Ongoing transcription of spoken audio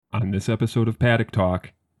On this episode of Paddock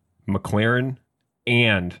Talk, McLaren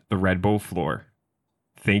and the Red Bull floor.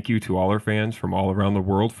 Thank you to all our fans from all around the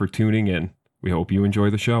world for tuning in. We hope you enjoy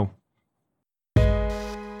the show.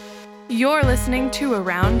 You're listening to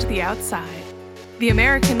Around the Outside, the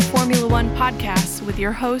American Formula One podcast with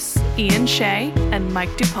your hosts Ian Shea and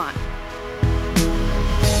Mike DuPont.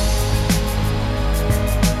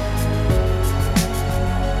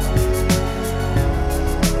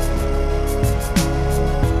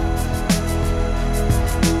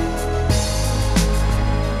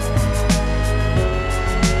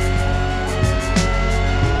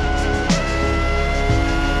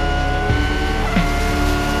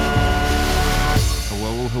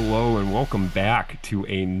 Welcome back to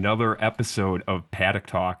another episode of Paddock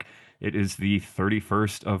Talk. It is the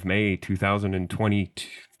 31st of May,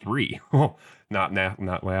 2023. Oh,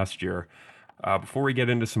 not last year. Before we get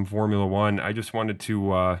into some Formula One, I just wanted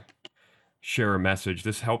to share a message.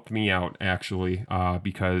 This helped me out, actually,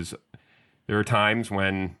 because there are times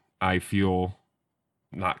when I feel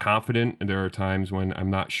not confident, and there are times when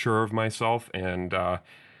I'm not sure of myself, and I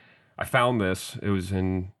found this. It was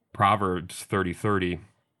in Proverbs 30:30.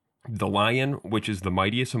 The lion, which is the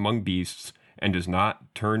mightiest among beasts, and does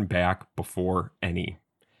not turn back before any.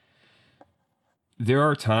 There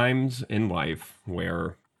are times in life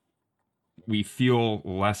where we feel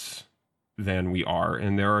less than we are,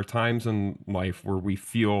 and there are times in life where we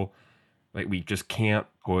feel like we just can't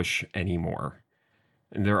push anymore.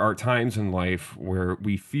 And there are times in life where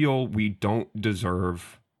we feel we don't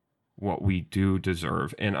deserve what we do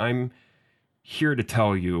deserve. And I'm here to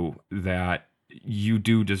tell you that you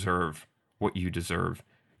do deserve what you deserve.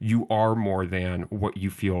 You are more than what you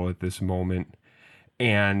feel at this moment.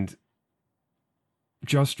 And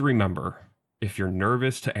just remember, if you're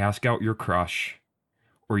nervous to ask out your crush,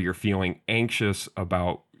 or you're feeling anxious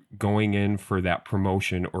about going in for that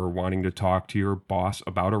promotion or wanting to talk to your boss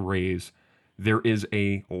about a raise, there is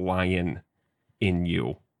a lion in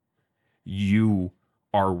you. You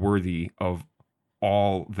are worthy of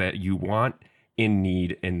all that you want and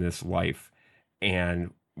need in this life.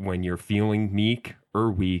 And when you're feeling meek or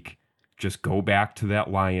weak, just go back to that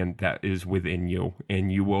lion that is within you,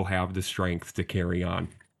 and you will have the strength to carry on.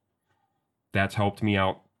 That's helped me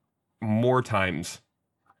out more times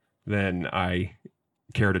than I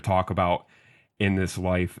care to talk about in this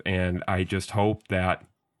life. And I just hope that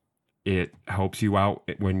it helps you out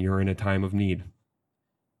when you're in a time of need.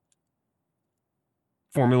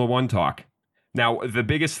 Formula One talk. Now, the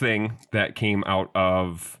biggest thing that came out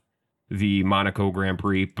of the Monaco Grand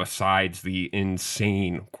Prix, besides the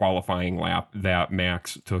insane qualifying lap that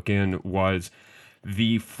Max took in, was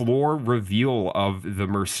the floor reveal of the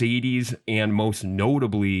Mercedes and most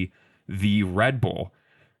notably the Red Bull.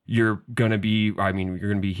 You're going to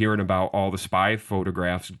be hearing about all the spy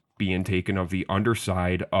photographs being taken of the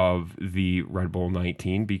underside of the Red Bull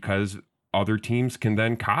 19 because other teams can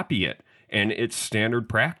then copy it. And it's standard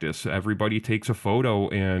practice. Everybody takes a photo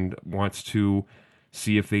and wants to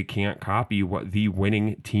see if they can't copy what the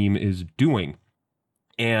winning team is doing.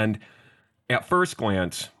 And at first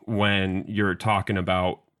glance, when you're talking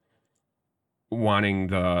about wanting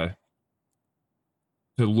to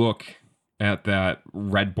look at that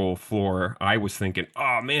Red Bull floor, I was thinking,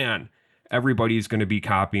 oh man, everybody's going to be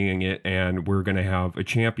copying it and we're going to have a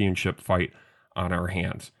championship fight on our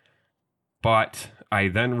hands. But I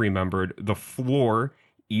then remembered the floor,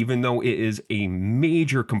 even though it is a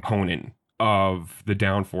major component of the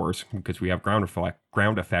downforce, because we have ground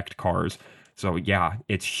effect cars. So yeah,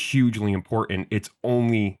 it's hugely important. It's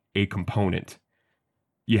only a component.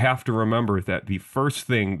 You have to remember that the first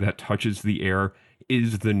thing that touches the air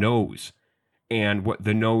is the nose. And what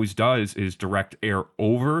the nose does is direct air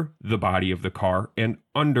over the body of the car and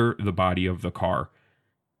under the body of the car.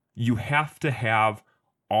 You have to have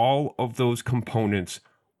all of those components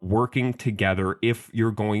working together if you're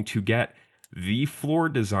going to get the floor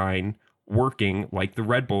design working like the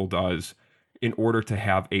Red Bull does in order to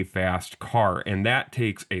have a fast car. And that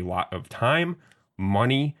takes a lot of time,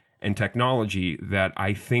 money, and technology that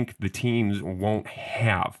I think the teams won't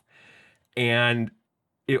have. And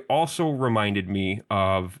it also reminded me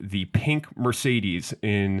of the pink Mercedes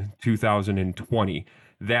in 2020.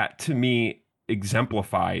 That to me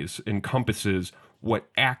encompasses what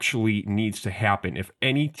actually needs to happen. If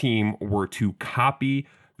any team were to copy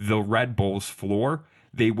the Red Bull's floor,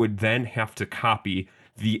 they would then have to copy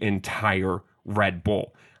the entire Red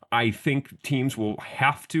Bull. I think teams will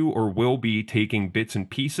have to or will be taking bits and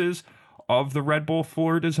pieces of the Red Bull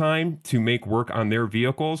floor design to make work on their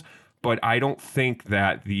vehicles, but I don't think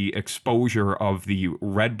that the exposure of the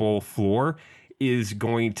Red Bull floor is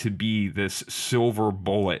going to be this silver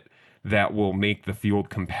bullet that will make the field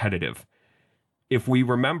competitive. If we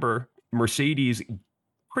remember, Mercedes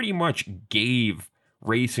pretty much gave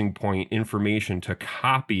Racing Point information to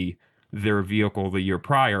copy their vehicle the year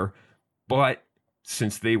prior, but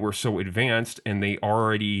since they were so advanced and they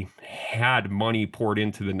already had money poured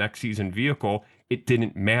into the next season vehicle, it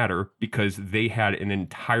didn't matter because they had an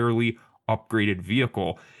entirely upgraded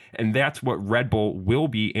vehicle. And that's what Red Bull will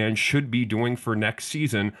be and should be doing for next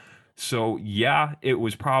season. So, yeah, it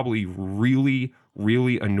was probably really,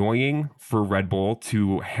 really annoying for Red Bull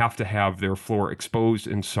to have their floor exposed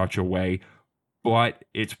in such a way, but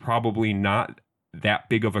it's probably not that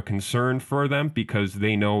big of a concern for them because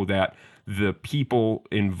they know that the people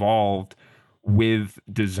involved with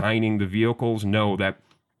designing the vehicles know that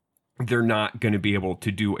they're not going to be able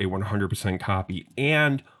to do a 100% copy.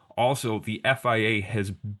 And also, the FIA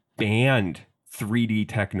has banned 3D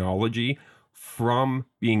technology from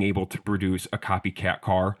being able to produce a copycat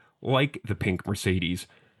car like the pink Mercedes.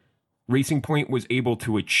 Racing Point was able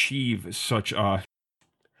to achieve such a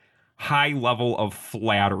high level of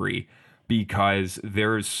flattery because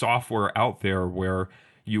there's software out there where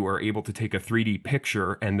you are able to take a 3D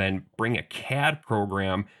picture and then bring a CAD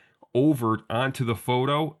program over onto the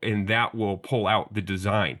photo, and that will pull out the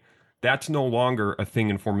design. That's no longer a thing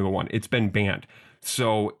in Formula One. It's been banned.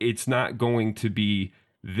 So it's not going to be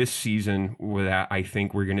this season that I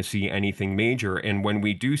think we're going to see anything major. And when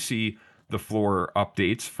we do see the floor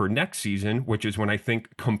updates for next season, which is when I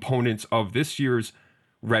think components of this year's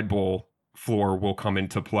Red Bull floor will come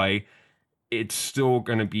into play, it's still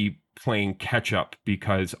going to be playing catch up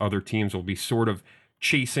because other teams will be sort of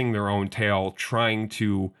chasing their own tail, trying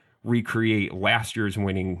to recreate last year's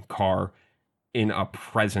winning car in a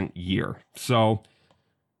present year. So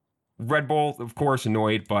Red Bull, of course,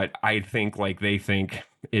 annoyed, but I think like they think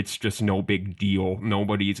it's just no big deal.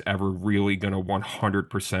 Nobody's ever really going to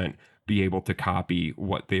 100% be able to copy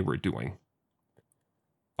what they were doing.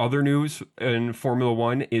 Other news in Formula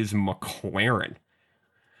One is McLaren.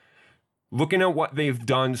 Looking at what they've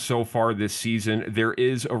done so far this season, there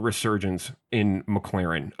is a resurgence in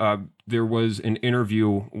McLaren. There was an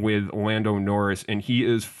interview with Lando Norris, and he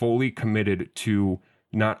is fully committed to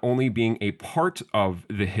not only being a part of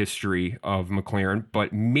the history of McLaren,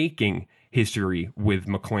 but making history with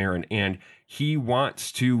McLaren. And he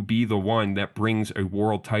wants to be the one that brings a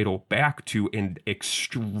world title back to an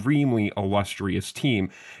extremely illustrious team.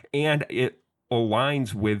 And it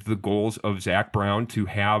aligns with the goals of Zach Brown to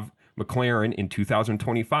have McLaren in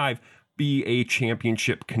 2025 be a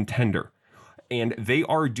championship contender. And they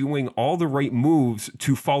are doing all the right moves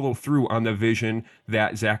to follow through on the vision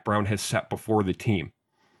that Zach Brown has set before the team.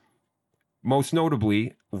 Most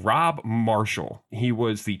notably, Rob Marshall. He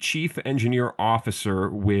was the chief engineer officer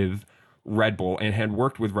with Red Bull and had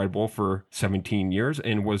worked with Red Bull for 17 years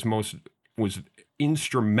and was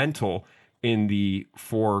instrumental in the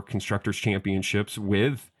 4 constructors championships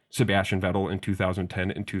with Sebastian Vettel in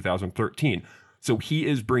 2010 and 2013. So he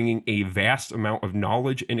is bringing a vast amount of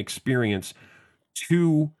knowledge and experience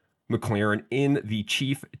to McLaren in the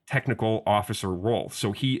chief technical officer role.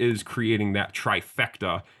 So he is creating that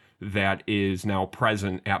trifecta that is now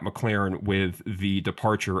present at McLaren with the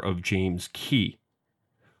departure of James Key.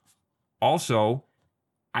 Also,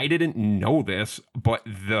 I didn't know this, but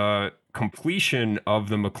the completion of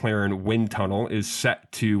the McLaren wind tunnel is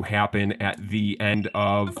set to happen at the end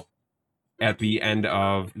of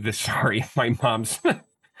this. Sorry,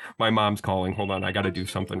 my mom's calling. Hold on, I got to do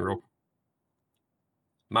something real.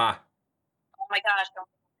 Ma. Oh my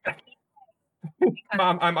gosh.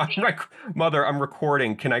 Mom, Mother, I'm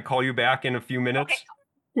recording. Can I call you back in a few minutes?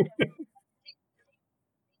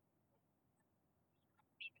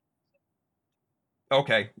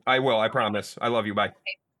 Okay, I will. I promise. I love you. Bye.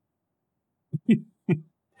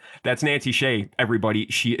 That's Nancy Shea, everybody.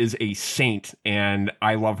 She is a saint, and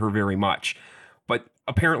I love her very much. But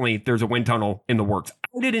apparently, there's a wind tunnel in the works.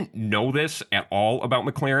 I didn't know this at all about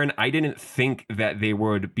McLaren. I didn't think that they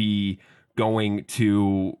would be going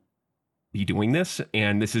to be doing this,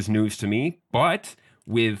 and this is news to me. But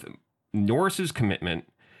with Norris's commitment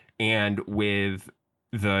and with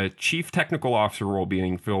the chief technical officer role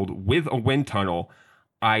being filled with a wind tunnel,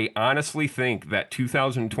 I honestly think that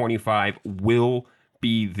 2025 will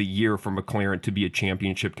be the year for McLaren to be a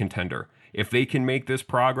championship contender. If they can make this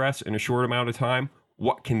progress in a short amount of time,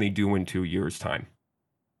 what can they do in 2 years' time?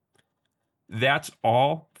 That's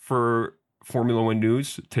all for Formula One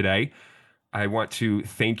news today. I want to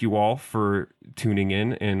thank you all for tuning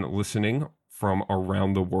in and listening from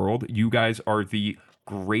around the world. You guys are the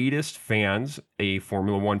greatest fans a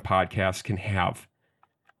Formula One podcast can have.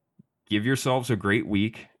 Give yourselves a great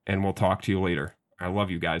week, and we'll talk to you later. I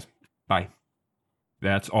love you guys. Bye.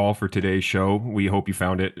 That's all for today's show. We hope you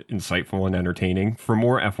found it insightful and entertaining. For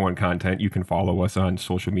more F1 content, you can follow us on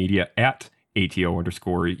social media at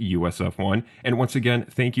ATO_USF1. And once again,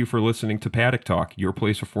 thank you for listening to Paddock Talk, your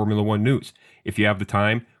place for Formula One news. If you have the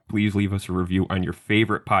time, please leave us a review on your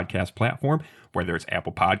favorite podcast platform, whether it's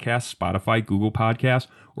Apple Podcasts, Spotify, Google Podcasts,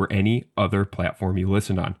 or any other platform you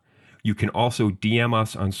listen on. You can also DM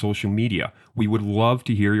us on social media. We would love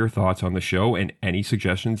to hear your thoughts on the show and any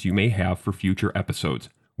suggestions you may have for future episodes.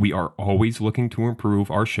 We are always looking to improve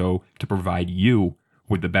our show to provide you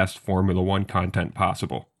with the best Formula One content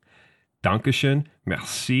possible. Dankeschön,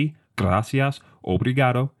 merci, gracias,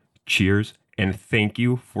 obrigado, cheers, and thank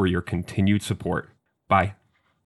you for your continued support. Bye.